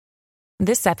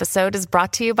This episode is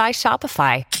brought to you by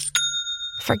Shopify.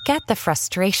 Forget the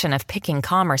frustration of picking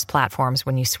commerce platforms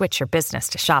when you switch your business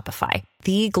to Shopify,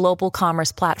 the global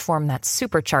commerce platform that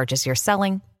supercharges your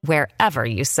selling wherever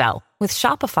you sell. With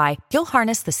Shopify, you'll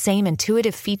harness the same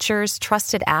intuitive features,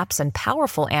 trusted apps, and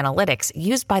powerful analytics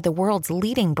used by the world's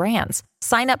leading brands.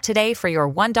 Sign up today for your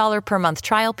 $1 per month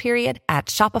trial period at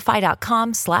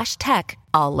shopify.com/tech,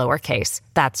 all lowercase.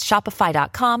 That's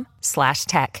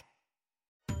shopify.com/tech.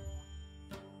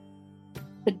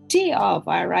 The day of,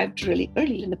 I arrived really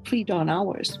early in the pre-dawn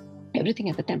hours. Everything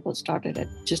at the temple started at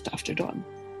just after dawn.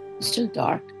 It's still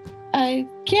dark. I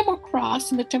came across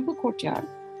in the temple courtyard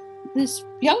this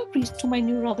young priest whom I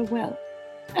knew rather well.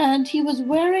 And he was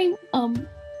wearing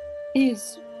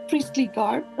his priestly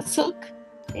garb, a silk,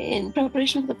 in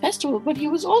preparation for the festival, but he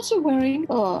was also wearing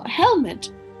a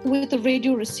helmet with a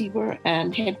radio receiver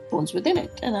and headphones within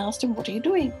it. And I asked him, "What are you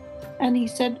doing?" And he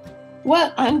said,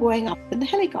 "Well, I'm going up in the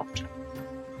helicopter."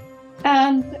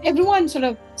 And everyone sort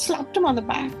of slapped him on the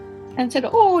back and said,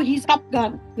 "Oh, he's Top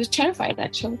Gun." He was terrified,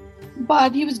 actually,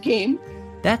 but he was game.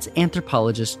 That's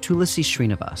anthropologist Tulasi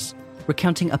Srinivas,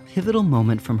 recounting a pivotal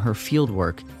moment from her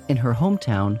fieldwork in her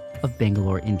hometown of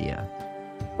Bangalore, India.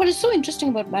 What is so interesting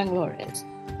about Bangalore is,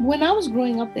 when I was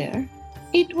growing up there,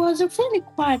 it was a fairly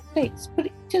quiet place, but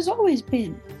it has always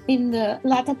been, in the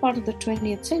latter part of the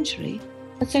 20th century,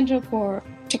 a center for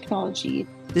technology.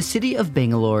 The city of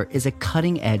Bangalore is a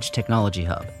cutting-edge technology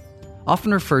hub,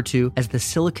 often referred to as the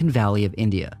Silicon Valley of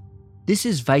India. This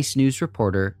is Vice News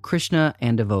reporter Krishna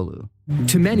Andavolu.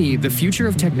 To many, the future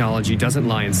of technology doesn't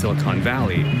lie in Silicon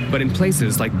Valley, but in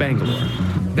places like Bangalore.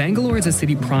 Bangalore is a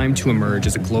city primed to emerge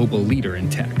as a global leader in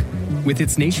tech, with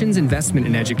its nation's investment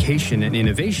in education and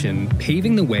innovation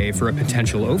paving the way for a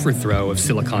potential overthrow of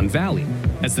Silicon Valley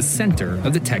as the center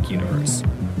of the tech universe.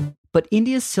 But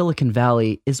India's Silicon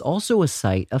Valley is also a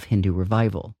site of Hindu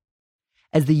revival.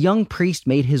 As the young priest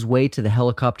made his way to the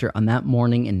helicopter on that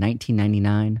morning in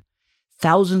 1999,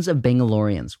 thousands of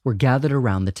Bangaloreans were gathered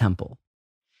around the temple.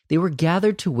 They were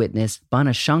gathered to witness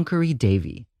Banashankari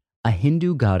Devi, a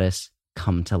Hindu goddess,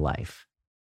 come to life.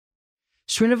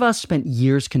 Srinivas spent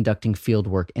years conducting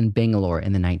fieldwork in Bangalore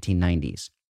in the 1990s.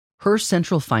 Her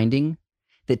central finding,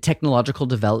 that technological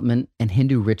development and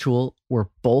Hindu ritual were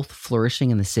both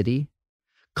flourishing in the city,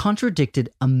 contradicted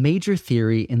a major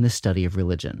theory in the study of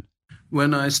religion.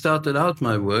 When I started out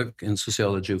my work in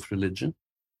sociology of religion,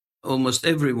 almost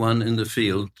everyone in the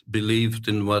field believed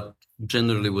in what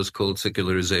generally was called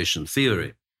secularization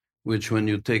theory, which, when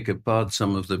you take apart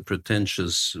some of the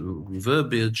pretentious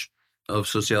verbiage of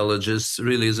sociologists,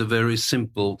 really is a very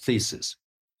simple thesis.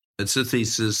 It's a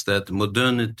thesis that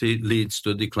modernity leads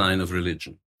to a decline of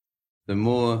religion. The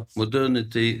more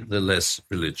modernity, the less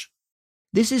religion.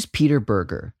 This is Peter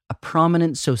Berger, a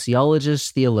prominent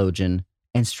sociologist, theologian,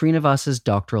 and Srinivas's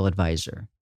doctoral advisor.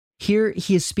 Here,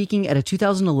 he is speaking at a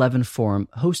 2011 forum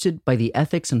hosted by the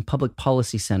Ethics and Public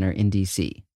Policy Center in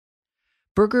D.C.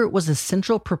 Berger was a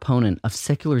central proponent of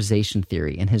secularization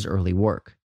theory in his early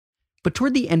work. But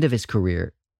toward the end of his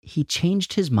career, he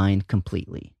changed his mind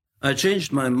completely. I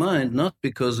changed my mind not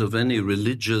because of any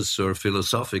religious or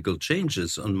philosophical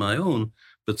changes on my own,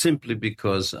 but simply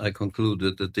because I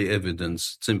concluded that the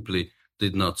evidence simply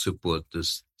did not support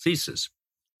this thesis.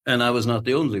 And I was not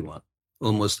the only one.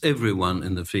 Almost everyone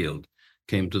in the field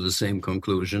came to the same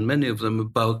conclusion, many of them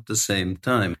about the same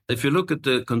time. If you look at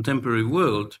the contemporary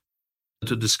world,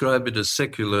 to describe it as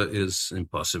secular is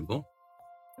impossible.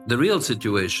 The real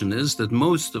situation is that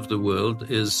most of the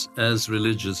world is as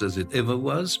religious as it ever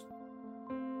was.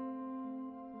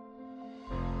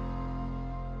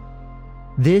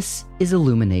 This is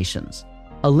Illuminations,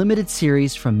 a limited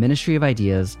series from Ministry of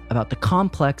Ideas about the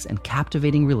complex and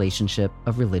captivating relationship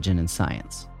of religion and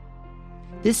science.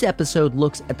 This episode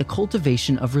looks at the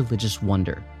cultivation of religious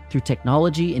wonder through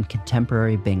technology in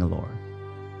contemporary Bangalore.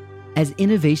 As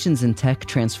innovations in tech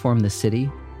transform the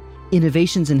city,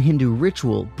 innovations in Hindu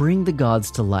ritual bring the gods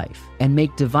to life and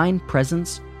make divine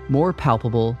presence more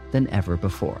palpable than ever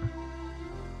before.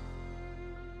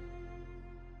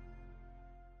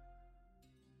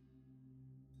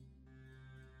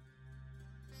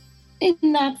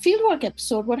 In that fieldwork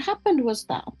episode, what happened was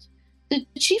that the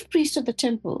chief priest of the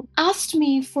temple asked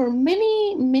me for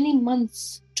many, many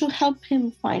months to help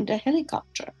him find a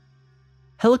helicopter.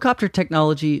 Helicopter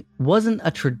technology wasn't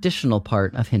a traditional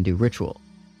part of Hindu ritual.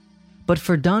 But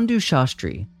for Dandu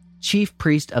Shastri, chief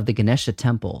priest of the Ganesha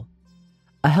temple,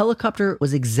 a helicopter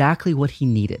was exactly what he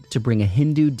needed to bring a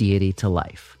Hindu deity to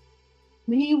life.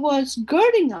 He was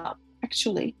girding up,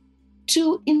 actually,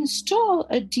 to install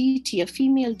a deity, a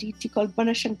female deity called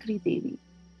Banashankari Devi.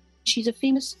 She's a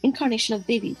famous incarnation of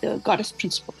Devi, the goddess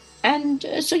principle. And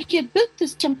so he had built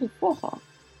this temple for her.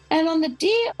 And on the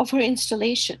day of her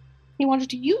installation, he wanted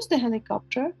to use the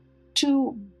helicopter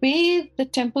to bathe the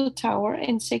temple tower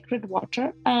in sacred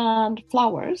water and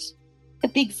flowers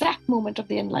at the exact moment of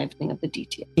the enlivening of the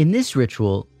deity. In this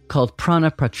ritual, called Prana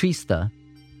Pratishtha,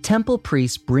 temple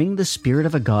priests bring the spirit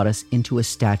of a goddess into a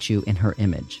statue in her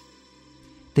image.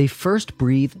 They first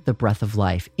breathe the breath of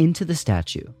life into the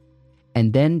statue,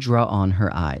 and then draw on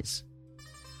her eyes.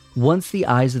 Once the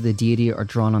eyes of the deity are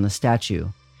drawn on the statue,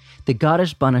 the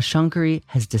goddess Banashankari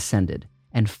has descended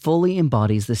and fully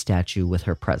embodies the statue with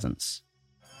her presence.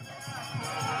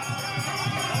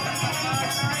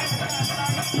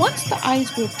 Once the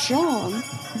eyes were drawn,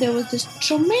 there was this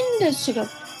tremendous sort of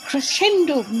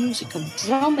crescendo of music, of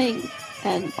drumming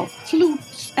and of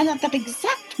flutes. And at that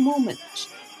exact moment,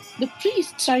 the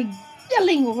priest started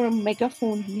yelling over a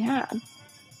megaphone he had,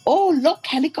 "Oh, look,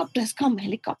 helicopter has come,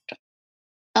 helicopter."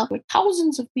 There were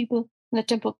thousands of people in the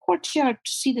temple courtyard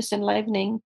to see this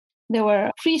enlivening. There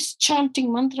were priests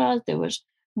chanting mantras, there was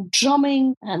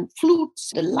drumming and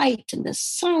flutes, the light and the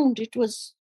sound. It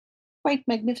was quite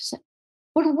magnificent.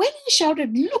 But when he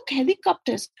shouted, "Look,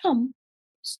 helicopter has come,"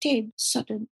 stayed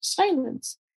sudden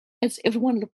silence as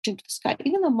everyone looked into the sky.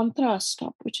 Even the mantra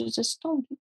stopped, which is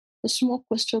astounding. The smoke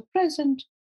was still present.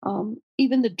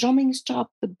 Even the drumming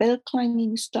stopped, the bell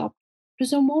clanging stopped. It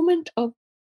was a moment of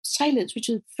silence, which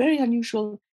is very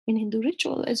unusual in Hindu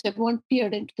ritual, as everyone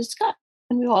peered into the sky.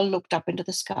 And we all looked up into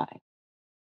the sky.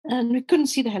 And we couldn't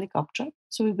see the helicopter,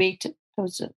 so we waited. There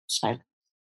was a silence.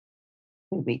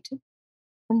 We waited.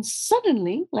 And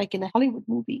suddenly, like in a Hollywood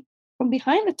movie, from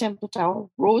behind the temple tower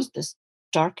rose this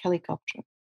dark helicopter.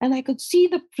 And I could see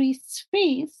the priest's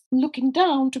face looking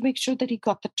down to make sure that he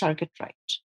got the target right.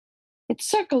 It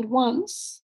circled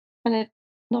once, and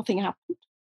nothing happened.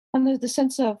 And there's the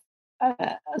sense of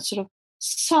a sort of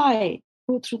sigh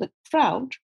go through the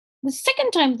crowd. The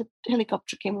second time the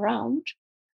helicopter came around,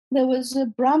 there was a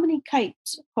Brahmini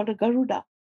kite called a Garuda,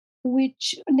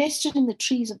 which nested in the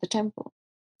trees of the temple.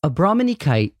 A Brahmini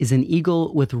kite is an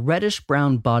eagle with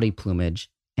reddish-brown body plumage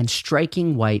and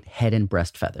striking white head and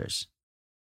breast feathers.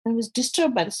 And it was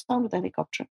disturbed by the sound of the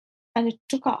helicopter, and it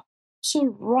took off. So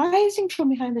rising from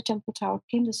behind the temple tower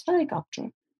came this helicopter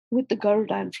with the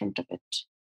Garuda in front of it.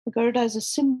 The Garuda is a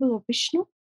symbol of Vishnu.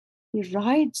 He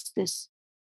rides this,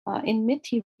 in myth,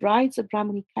 he rides a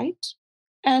Brahmini kite.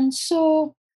 And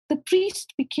so the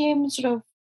priest became sort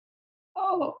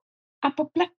of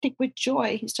apoplectic with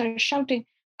joy. He started shouting,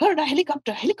 "Garuda,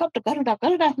 helicopter, helicopter, Garuda,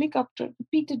 Garuda, helicopter,"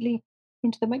 repeatedly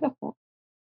into the megaphone.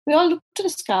 We all looked to the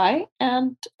sky,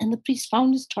 and the priest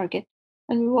found his target,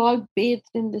 and we were all bathed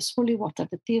in this holy water,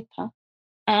 the tirtha,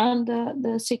 and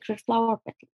the sacred flower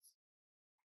petals.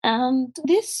 And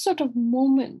this sort of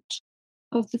moment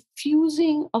of the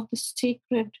fusing of the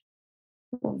sacred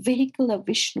vehicle of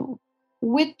Vishnu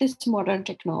with this modern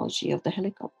technology of the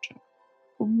helicopter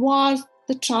was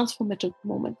the transformative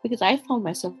moment, because I found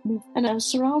myself moved, and I was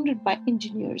surrounded by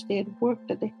engineers. They had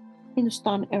worked at the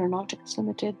Hindustan Aeronautics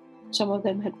Limited. Some of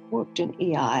them had worked in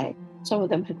AI. Some of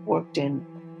them had worked in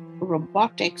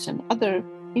robotics and other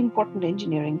important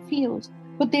engineering fields.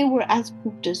 But they were as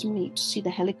moved as me to see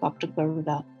the helicopter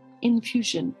Garuda in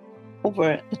fusion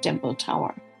over the temple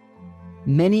tower.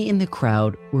 Many in the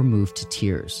crowd were moved to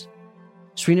tears.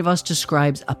 Srinivas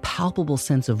describes a palpable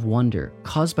sense of wonder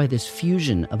caused by this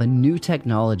fusion of a new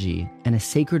technology and a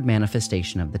sacred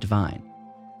manifestation of the divine.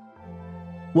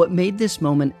 What made this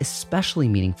moment especially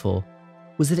meaningful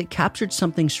was that it captured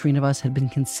something Srinivas had been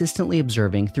consistently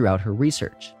observing throughout her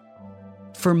research.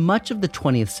 For much of the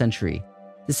 20th century,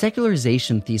 the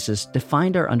secularization thesis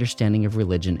defined our understanding of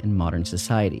religion in modern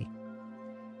society.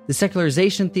 The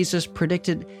secularization thesis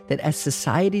predicted that as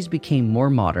societies became more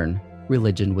modern,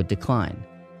 religion would decline.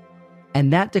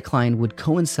 And that decline would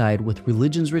coincide with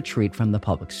religion's retreat from the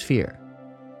public sphere.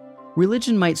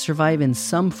 Religion might survive in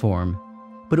some form,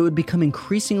 but it would become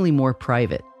increasingly more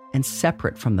private and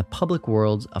separate from the public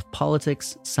worlds of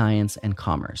politics, science, and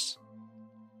commerce.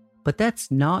 But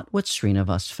that's not what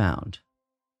Srinivas found.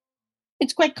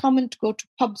 It's quite common to go to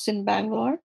pubs in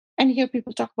Bangalore and hear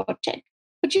people talk about tech.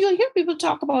 But you'll hear people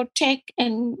talk about tech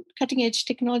and cutting-edge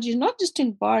technology, not just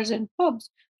in bars and pubs,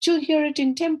 but you'll hear it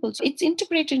in temples. It's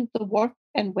integrated into the work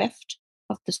and weft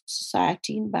of the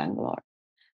society in Bangalore.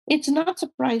 It's not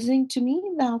surprising to me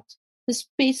that the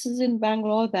spaces in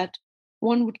Bangalore that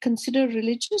one would consider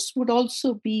religious would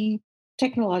also be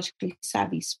technologically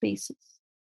savvy spaces.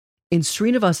 In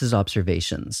Srinivas's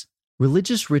observations,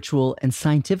 religious ritual and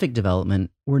scientific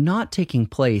development were not taking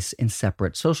place in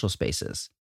separate social spaces.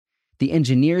 The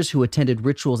engineers who attended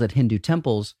rituals at Hindu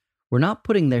temples were not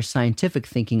putting their scientific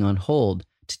thinking on hold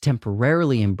to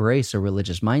temporarily embrace a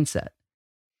religious mindset.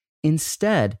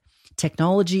 Instead,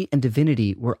 technology and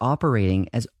divinity were operating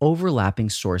as overlapping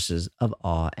sources of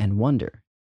awe and wonder.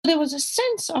 There was a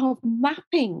sense of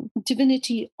mapping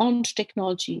divinity onto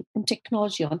technology and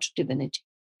technology onto divinity,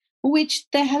 which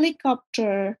the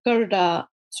helicopter Garuda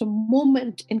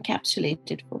moment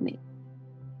encapsulated for me.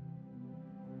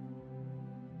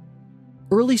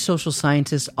 Early social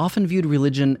scientists often viewed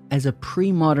religion as a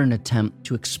pre-modern attempt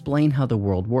to explain how the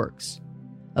world works,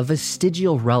 a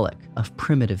vestigial relic of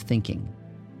primitive thinking.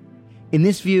 In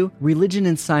this view, religion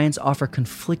and science offer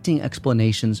conflicting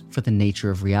explanations for the nature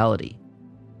of reality.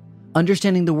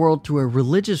 Understanding the world through a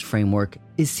religious framework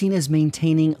is seen as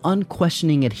maintaining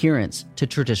unquestioning adherence to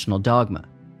traditional dogma,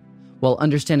 while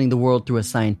understanding the world through a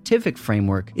scientific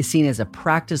framework is seen as a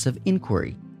practice of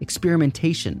inquiry,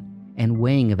 experimentation, and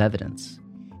weighing of evidence.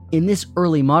 In this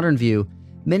early modern view,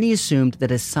 many assumed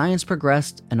that as science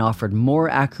progressed and offered more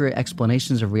accurate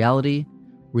explanations of reality,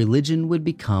 religion would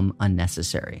become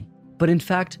unnecessary. But in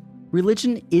fact,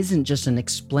 religion isn't just an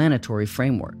explanatory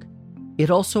framework. It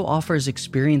also offers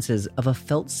experiences of a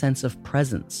felt sense of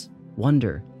presence,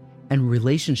 wonder, and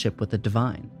relationship with the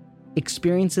divine,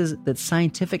 experiences that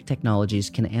scientific technologies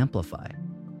can amplify.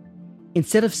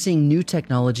 Instead of seeing new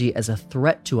technology as a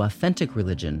threat to authentic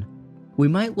religion, we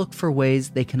might look for ways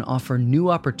they can offer new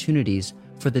opportunities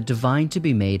for the divine to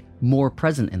be made more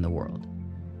present in the world.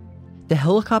 The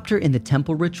helicopter in the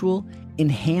temple ritual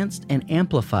enhanced and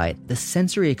amplified the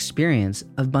sensory experience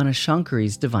of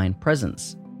Banashankari's divine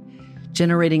presence,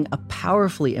 generating a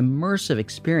powerfully immersive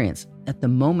experience at the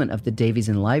moment of the Devi's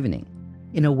enlivening,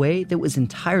 in a way that was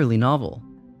entirely novel.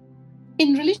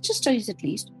 In religious studies, at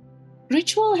least,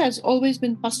 ritual has always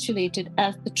been postulated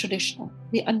as the traditional,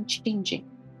 the unchanging,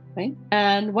 right?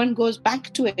 And one goes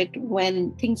back to it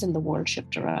when things in the world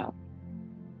shift around.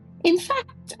 In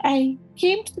fact, I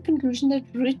came to the conclusion that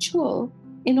ritual,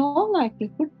 in all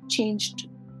likelihood, changed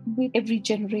with every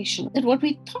generation. That what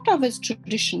we thought of as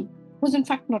tradition was in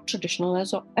fact not traditional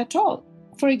at all.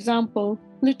 For example,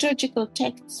 liturgical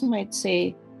texts might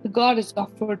say, the god is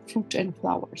offered fruit and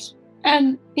flowers.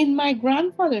 And in my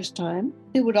grandfather's time,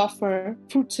 they would offer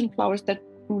fruits and flowers that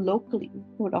grew locally.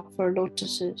 They would offer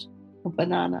lotuses or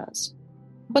bananas.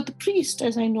 But the priest,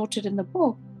 as I noted in the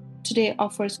book, today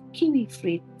offers kiwi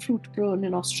fruit grown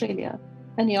in Australia,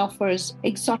 and he offers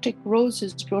exotic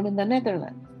roses grown in the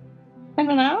Netherlands. And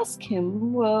when I ask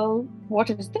him, well,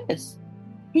 what is this?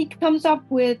 He comes up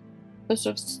with a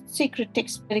sort of sacred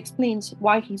text that explains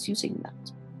why he's using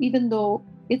that, even though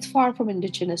it's far from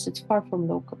indigenous, it's far from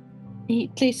local. He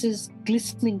places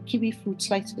glistening kiwi fruit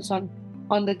slices on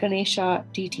the Ganesha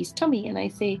deity's tummy, and I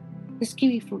say, this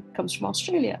kiwi fruit comes from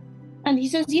Australia. And he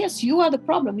says, yes, you are the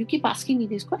problem. You keep asking me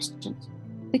these questions.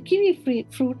 The kiwi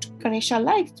fruit Ganesha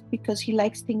likes because he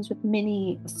likes things with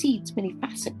many seeds, many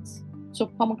facets. So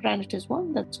pomegranate is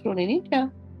one that's grown in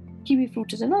India. Kiwi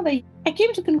fruit is another. I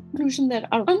came to the conclusion that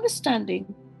our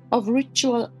understanding of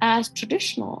ritual as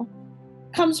traditional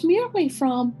comes merely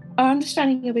from our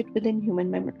understanding of it within human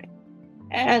memory.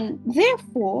 And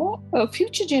therefore, a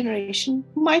future generation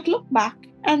might look back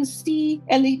and see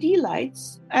LED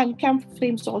lights and camphor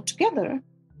flames all together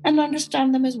and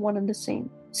understand them as one and the same,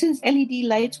 since LED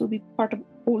lights will be part of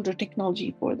older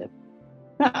technology for them.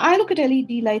 Now, I look at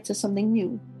LED lights as something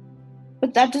new,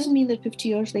 but that doesn't mean that 50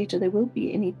 years later there will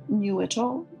be any new at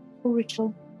all. The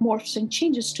ritual morphs and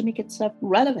changes to make itself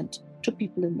relevant to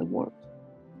people in the world.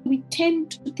 We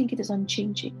tend to think it is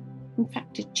unchanging. In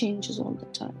fact, it changes all the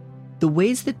time. The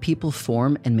ways that people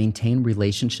form and maintain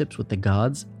relationships with the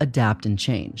gods adapt and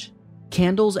change.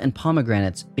 Candles and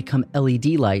pomegranates become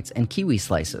LED lights and kiwi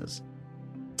slices.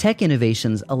 Tech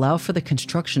innovations allow for the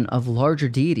construction of larger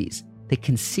deities that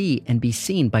can see and be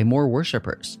seen by more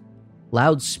worshippers.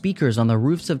 Loud speakers on the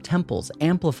roofs of temples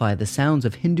amplify the sounds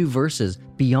of Hindu verses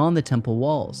beyond the temple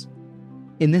walls.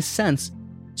 In this sense,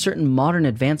 certain modern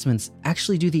advancements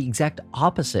actually do the exact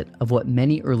opposite of what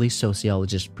many early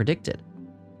sociologists predicted.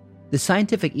 The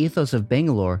scientific ethos of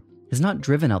Bangalore has not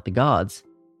driven out the gods.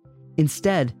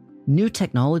 Instead, new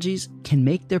technologies can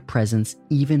make their presence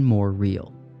even more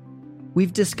real.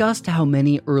 We've discussed how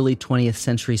many early 20th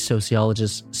century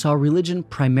sociologists saw religion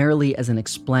primarily as an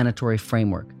explanatory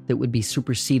framework that would be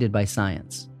superseded by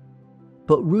science.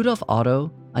 But Rudolf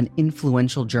Otto, an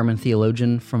influential German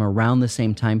theologian from around the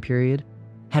same time period,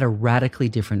 had a radically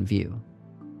different view.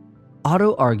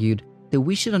 Otto argued that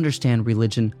we should understand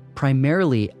religion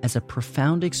primarily as a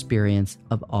profound experience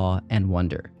of awe and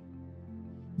wonder.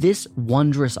 This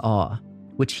wondrous awe,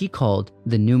 which he called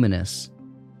the numinous,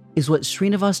 is what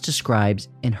Srinivas describes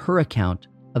in her account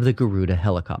of the Garuda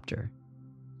helicopter.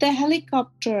 The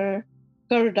helicopter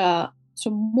Garuda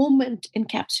moment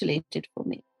encapsulated for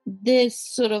me this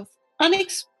sort of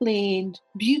unexplained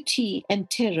beauty and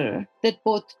terror that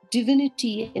both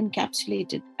divinity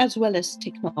encapsulated as well as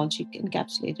technology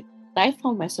encapsulated. I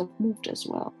found myself moved as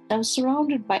well. I was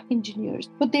surrounded by engineers,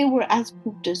 but they were as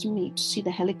moved as me to see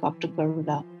the helicopter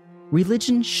Garuda.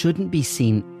 Religion shouldn't be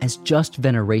seen as just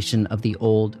veneration of the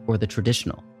old or the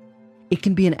traditional. It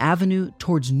can be an avenue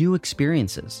towards new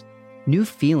experiences, new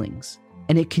feelings,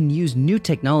 and it can use new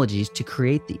technologies to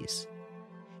create these.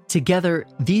 Together,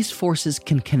 these forces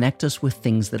can connect us with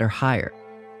things that are higher,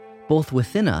 both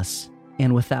within us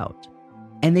and without,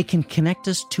 and they can connect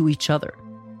us to each other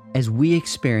as we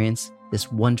experience this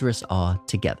wondrous awe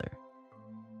together.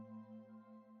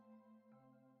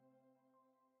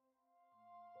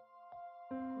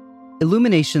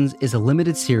 Illuminations is a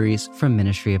limited series from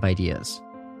Ministry of Ideas.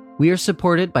 We are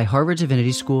supported by Harvard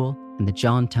Divinity School and the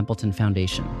John Templeton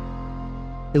Foundation.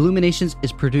 Illuminations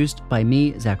is produced by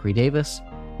me, Zachary Davis,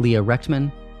 Leah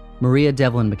Rechtman, Maria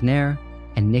Devlin McNair,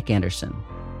 and Nick Anderson.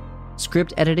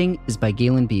 Script editing is by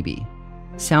Galen Beebe.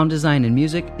 Sound design and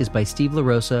music is by Steve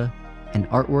LaRosa, and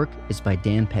artwork is by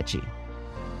Dan Pecci.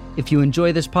 If you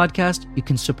enjoy this podcast, you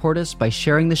can support us by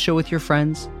sharing the show with your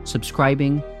friends,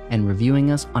 subscribing, and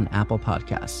reviewing us on Apple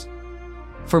Podcasts.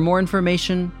 For more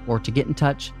information or to get in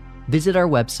touch, visit our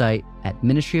website at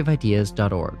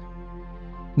ministryofideas.org.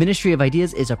 Ministry of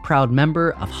Ideas is a proud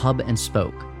member of Hub and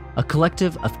Spoke, a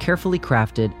collective of carefully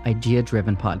crafted,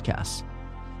 idea-driven podcasts.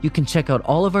 You can check out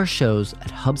all of our shows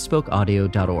at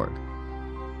hubspokeaudio.org.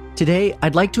 Today,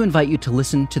 I'd like to invite you to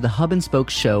listen to the Hub and Spoke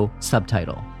show,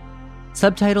 Subtitle.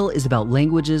 Subtitle is about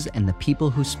languages and the people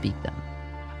who speak them.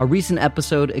 A recent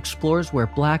episode explores where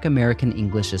Black American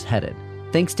English is headed.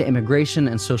 Thanks to immigration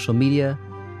and social media,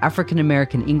 African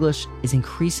American English is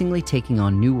increasingly taking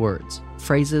on new words,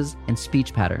 phrases, and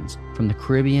speech patterns from the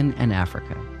Caribbean and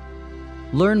Africa.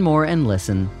 Learn more and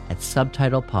listen at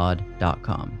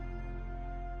subtitlepod.com.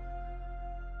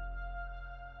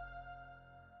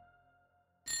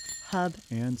 Hub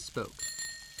and Spoke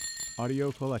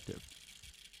Audio Collective.